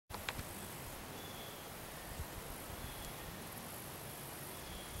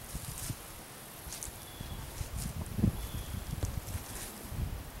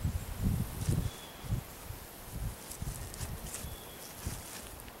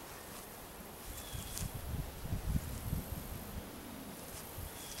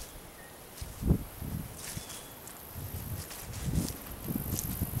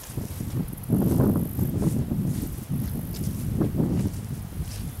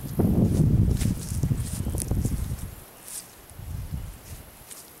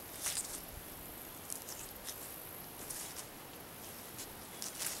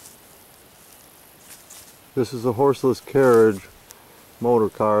This is a Horseless Carriage motor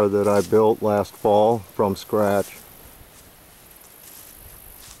car that I built last fall from scratch.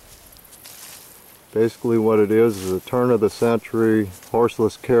 Basically what it is a turn of the century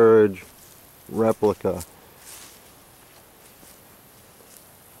Horseless Carriage replica.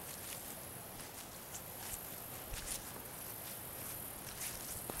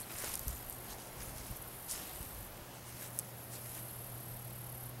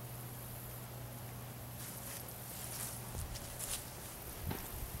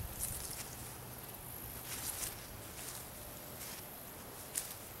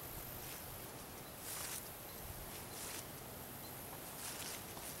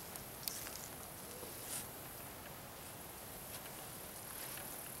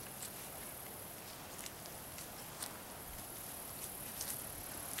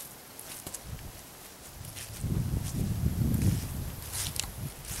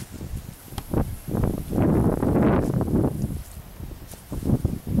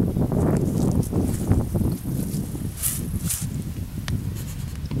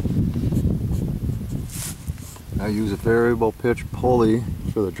 I use a variable pitch pulley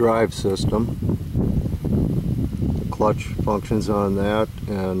for the drive system. The clutch functions on that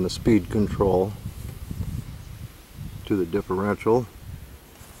and the speed control to the differential.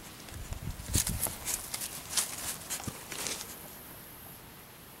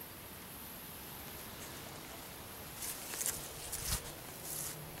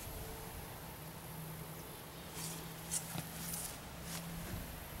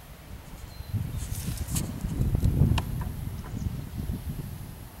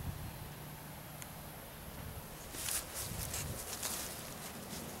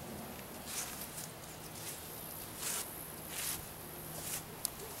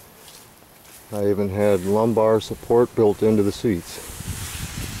 I even had lumbar support built into the seats.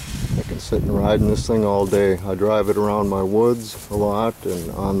 I can sit and ride in this thing all day. I drive it around my woods a lot and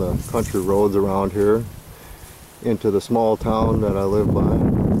on the country roads around here into the small town that I live by.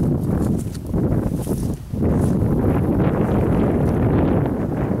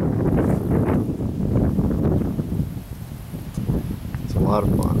 It's a lot of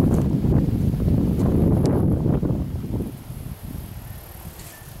fun.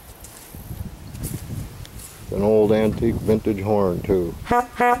 An old antique vintage horn too.